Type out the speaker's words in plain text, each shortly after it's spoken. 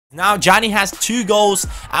Now Cani has 2 goals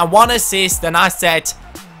and 1 assist, and I said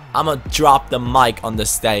I'm gonna drop the mic on the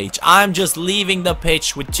stage. I'm just leaving the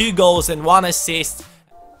pitch with 2 goals and 1 assist.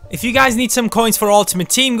 If you guys need some coins for Ultimate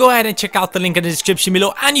Team, go ahead and check out the link in the description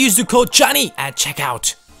below and use the code Cani at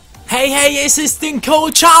checkout. Hey, assistant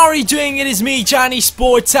coach, how are you doing? It is me, Cani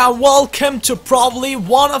Sports, and welcome to probably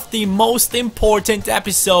one of the most important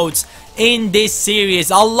episodes in this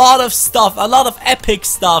series. A lot of stuff, a lot of epic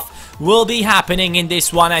stuff will be happening in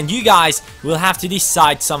this one, and you guys will have to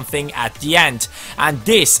decide something at the end. And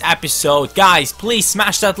this episode, guys, please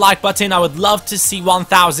smash that like button. I would love to see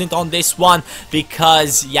 1000 on this one,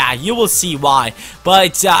 because yeah, you will see why.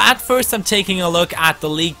 But at first I'm taking a look at the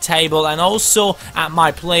league table and also at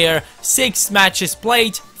my player. 6 matches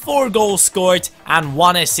played, 4 goals scored and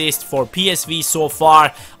 1 assist for PSV so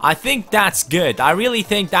far. I think that's good. I really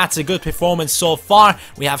think that's a good performance so far.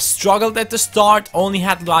 We have struggled at the start, only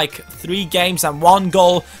had like 3 games and 1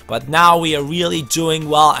 goal, but now we are really doing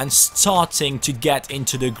well and starting to get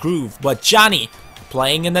into the groove. But Cani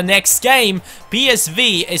playing in the next game,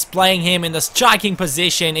 PSV is playing him in the striking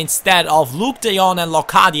position instead of Luke de Jong and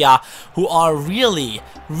Locadia, who are really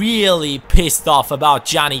pissed off about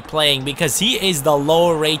Cani playing because he is the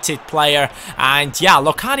lower rated player. And yeah,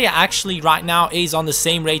 Locadia actually right now is on the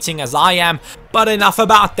same rating as I am. But enough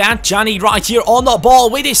about that. Cani right here on the ball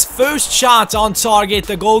with his first shot on target.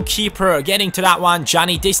 The goalkeeper getting to that one.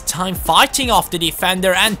 Cani this time fighting off the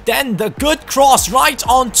defender, and then the good cross right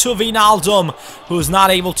onto Wijnaldum, who's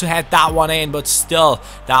not able to head that one in, but still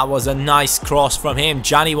that was a nice cross from him.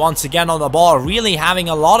 Cani once again on the ball, really having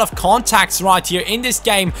a lot of contacts right here in this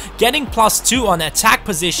game, getting +2 on attack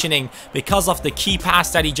positioning because of the key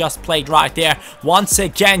pass that he just played right there. Once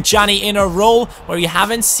again, Cani in a role where you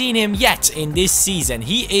haven't seen him yet in this season.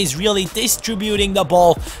 He is really distributing the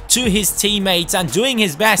ball to his teammates and doing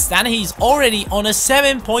his best, and he's already on a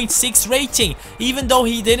 7.6 rating even though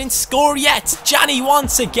he didn't score yet. Cani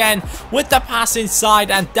once again with the pass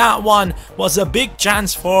inside, and that one was a big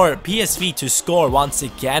chance for PSV to score once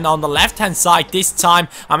again on the left hand side. This time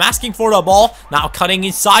I'm asking for the ball, now cutting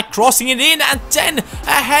inside, crossing it in, and then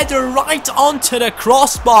a header right onto the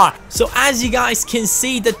crossbar. So as you guys can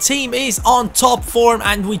see, the team is on top form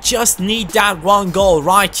and we just need that 1 goal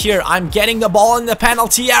right here. I'm getting the ball in the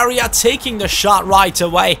penalty area, taking the shot right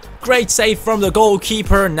away. Great save from the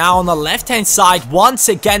goalkeeper. Now on the left hand side, once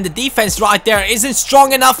again the defense right there isn't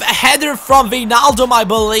strong enough. A header from Wijnaldum, I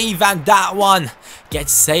believe, and that one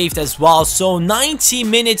gets saved as well. So 90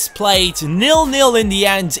 minutes played, 0-0 in the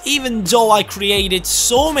end. Even though I created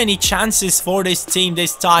so many chances for this team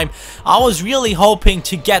this time, I was really hoping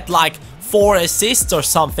to get like 4 assists or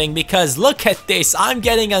something, because look at this, I'm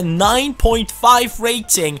getting a 9.5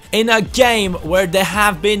 rating in a game where there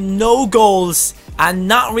have been no goals and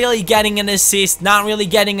not really getting an assist, not really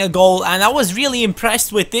getting a goal, and I was really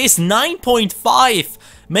impressed with this 9.5.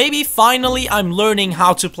 Maybe finally I'm learning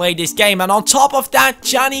how to play this game. And on top of that,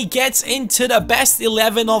 Cani gets into the best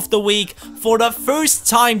 11 of the week for the first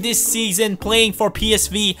time this season, playing for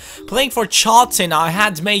PSV, playing for Charlton. I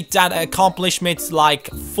had made that accomplishment like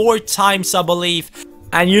 4 times, I believe.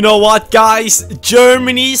 And you know what, guys?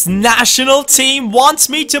 Germany's national team wants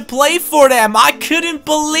me to play for them. I couldn't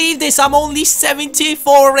believe this. I'm only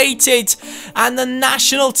 74 rated, and the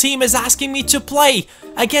national team is asking me to play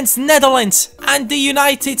against Netherlands and the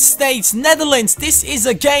United States. Netherlands, this is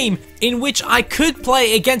a game in which I could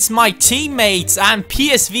play against my teammates, and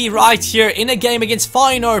PSV right here in a game against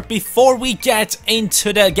Feyenoord before we get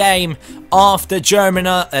into the game of the German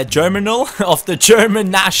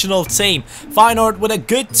national team. Feyenoord with a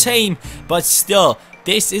good team, but still,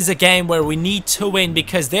 this is a game where we need to win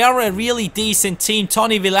because they are a really decent team.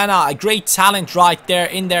 Tony Villena, a great talent right there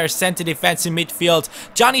in their center defensive midfield.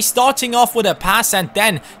 Cani starting off with a pass and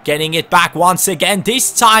then getting it back once again.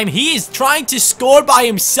 This time he is trying to score by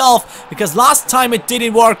himself because last time it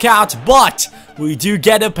didn't work out, but we do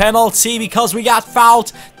get a penalty because we got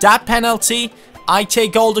fouled. That penalty, I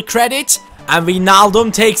take all the credit. And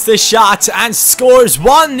Wijnaldum takes the shot and scores.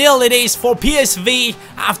 1-0 it is for PSV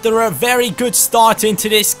after a very good start into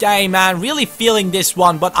this game, and really feeling this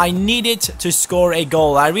one, but I needed to score a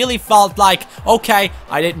goal. I really felt like, okay,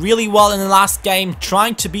 I did really well in the last game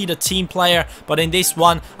trying to be the team player, but in this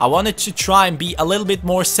one I wanted to try and be a little bit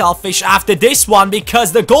more selfish after this one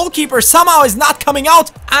because the goalkeeper somehow is not coming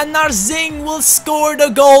out, and Narzing will score the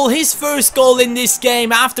goal, his first goal in this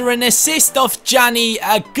game after an assist of Cani.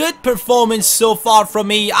 A good performance performance so far from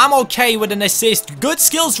me. I'm okay with an assist. Good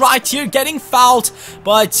skills right here, getting fouled.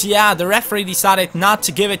 But yeah, the referee decided not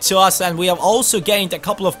to give it to us, and we have also gained a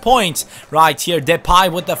couple of points right here.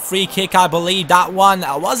 Depay with the free kick, I believe that one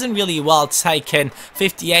wasn't really well taken.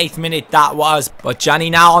 58th minute that was. But Cani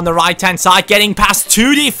now on the right hand side, getting past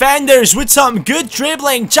two defenders with some good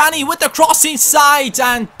dribbling. Cani with the cross inside,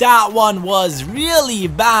 and that one was really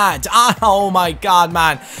bad. Oh my god,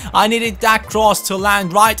 man, I needed that cross to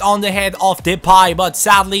land right on the head of Depay, but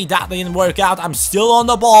sadly that didn't work out. I'm still on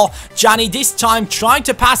the ball. Cani this time trying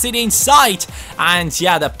to pass it inside, and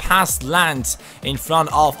yeah, the pass lands in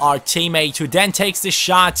front of our teammate, who then takes the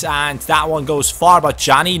shot, and that one goes far. But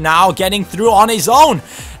Cani now getting through on his own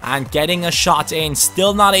and getting a shot in,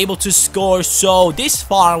 still not able to score. So this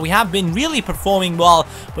far we have been really performing well,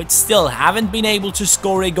 but still haven't been able to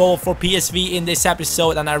score a goal for PSV in this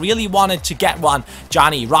episode, and I really wanted to get one.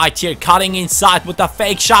 Cani right here cutting inside with the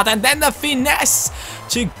fake shot, and then the finesse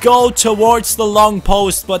to go towards the long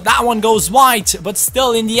post, but that one goes wide. But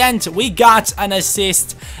still, in the end, we got an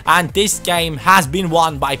assist, and this game has been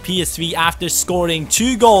won by PSV after scoring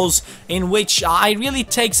 2 goals, in which I really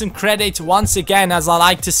take some credit once again, as I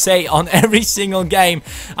like to say on every single game.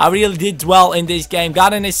 I really did well in this game,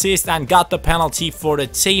 got an assist and got the penalty for the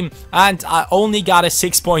team, and I only got a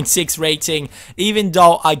 6.6 rating, even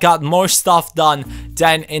though I got more stuff done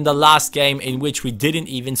than in the last game, in which we didn't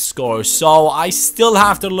even score. So I still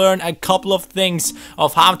have to learn a couple of things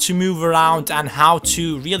of how to move around and how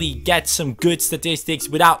to really get some good statistics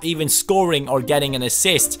without even scoring or getting an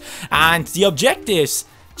assist. And the objectives,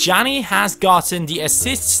 Cani has gotten the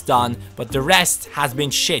assists done, but the rest has been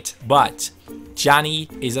shit. But Cani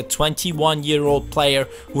is a 21-year-old player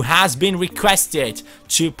who has been requested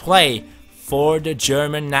to play for the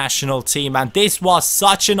German national team, and this was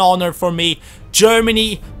such an honor for me.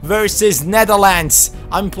 Germany versus Netherlands.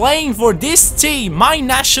 I'm playing for this team, my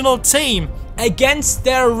national team, against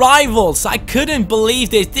their rivals. I couldn't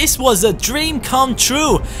believe this. This was a dream come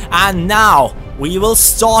true. And now we will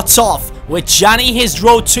start off with Cani, his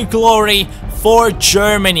road to glory for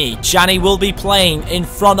Germany. Cani will be playing in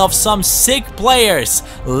front of some sick players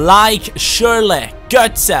like Schürrle,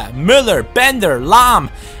 Götze, Müller, Bender, Lahm.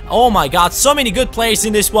 Oh my god, so many good players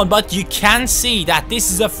in this one, but you can see that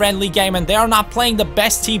this is a friendly game and they are not playing the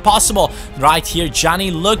best team possible. Right here,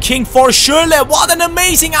 Cani looking for Schürrle. What an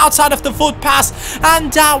amazing outside of the foot pass,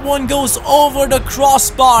 and that one goes over the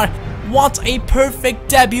crossbar. What a perfect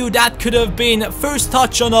debut that could have been. First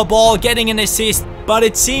touch on a ball, getting an assist, but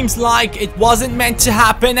it seems like it wasn't meant to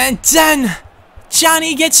happen. And then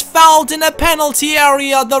Cani gets fouled in a penalty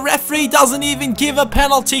area. The referee doesn't even give a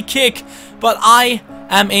penalty kick, but I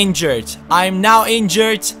am injured. I'm now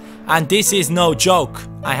injured, and this is no joke.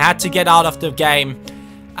 I had to get out of the game,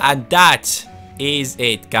 and that is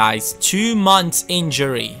it, guys. 2 months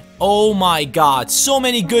injury. Oh my god, so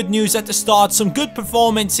many good news at the start, some good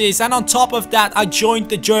performances, and on top of that I joined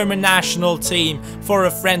the German national team for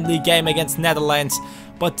a friendly game against Netherlands.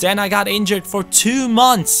 But then I got injured for 2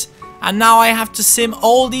 months, and now I have to sim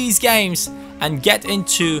all these games and get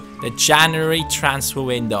into the January transfer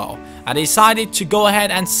window. I decided to go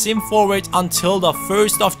ahead and sim forward until the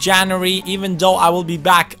 1st of January, even though I will be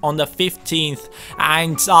back on the 15th.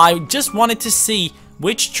 And I just wanted to see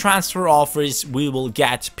which transfer offers we will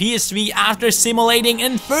get. PSV, after simulating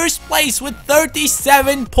in first place with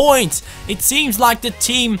 37 points. It seems like the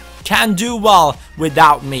team can do well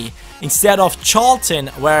without me, instead of Charlton,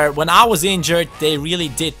 where when I was injured they really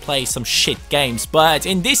did play some shit games. But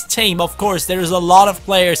in this team, of course, there is a lot of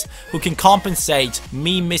players who can compensate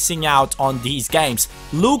me missing out on these games.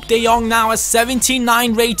 Luke de Jong now a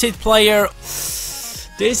 79 rated player.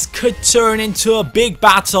 This could turn into a big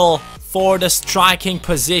battle for the striking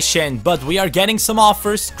position, but we are getting some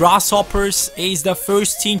offers. Grasshoppers is the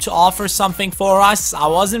first team to offer something for us. I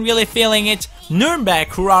wasn't really feeling it. Nuremberg,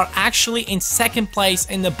 who are actually in 2nd place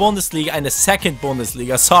in the Bundesliga, in the 2nd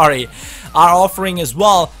Bundesliga, sorry, are offering as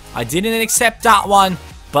well. I didn't accept that one,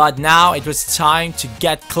 but now it was time to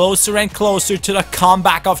get closer and closer to the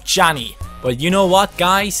comeback of Cani. But you know what,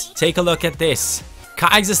 guys? Take a look at this.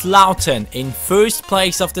 Kaiserslautern in 1st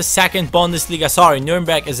place of the 2nd Bundesliga. Sorry,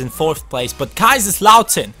 Nuremberg is in 4th place, but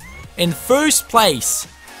Kaiserslautern in 1st place,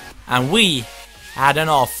 and we had an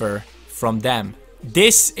offer from them.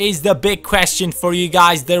 This is the big question for you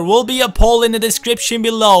guys. There will be a poll in the description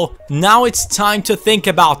below. Now it's time to think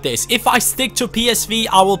about this. If I stick to PSV,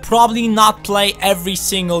 I will probably not play every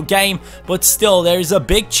single game, but still there is a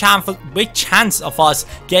big chance of us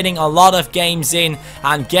getting a lot of games in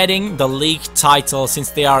and getting the league title,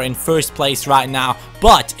 since they are in 1st place right now.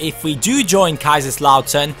 But if we do join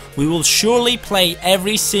Kaiserslautern, we will surely play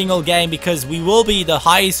every single game because we will be the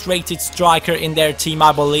highest rated striker in their team,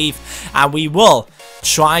 I believe, and we will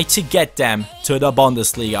try to get them to the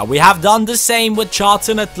Bundesliga. We have done the same with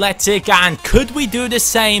Charlton Athletic, and could we do the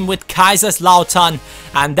same with Kaiserslautern?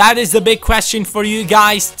 And that is the big question for you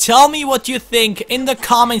guys. Tell me what you think in the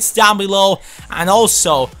comments down below, and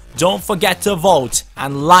also don't forget to vote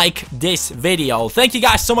and like this video. Thank you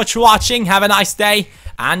guys so much for watching. Have a nice day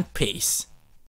and peace.